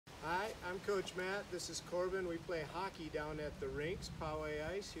Hi, I'm Coach Matt. This is Corbin. We play hockey down at the rinks, Poway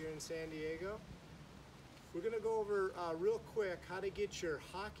ICE here in San Diego. We're going to go over real quick how to get your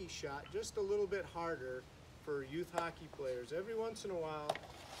hockey shot just a little bit harder for youth hockey players. Every once in a while,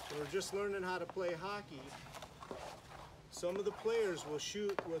 when we're just learning how to play hockey, some of the players will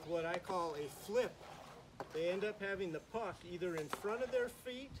shoot with what I call a flip. They end up having the puck either in front of their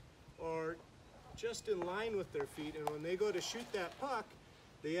feet or just in line with their feet, and when they go to shoot that puck,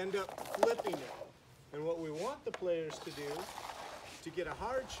 they end up flipping it. And what we want the players to do to get a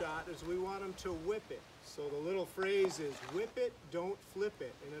hard shot is we want them to whip it. So the little phrase is whip it, don't flip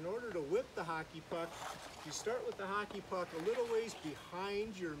it. And in order to whip the hockey puck, you start with the hockey puck a little ways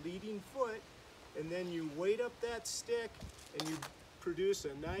behind your leading foot, and then you weight up that stick and you produce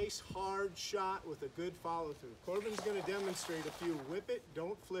a nice hard shot with a good follow through. Corbin's going to demonstrate a few whip it,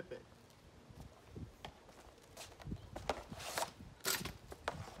 don't flip it.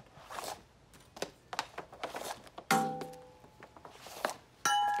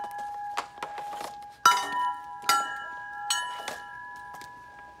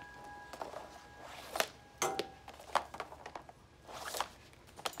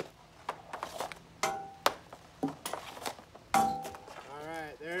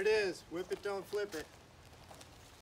 There it is. Whip it, don't flip it.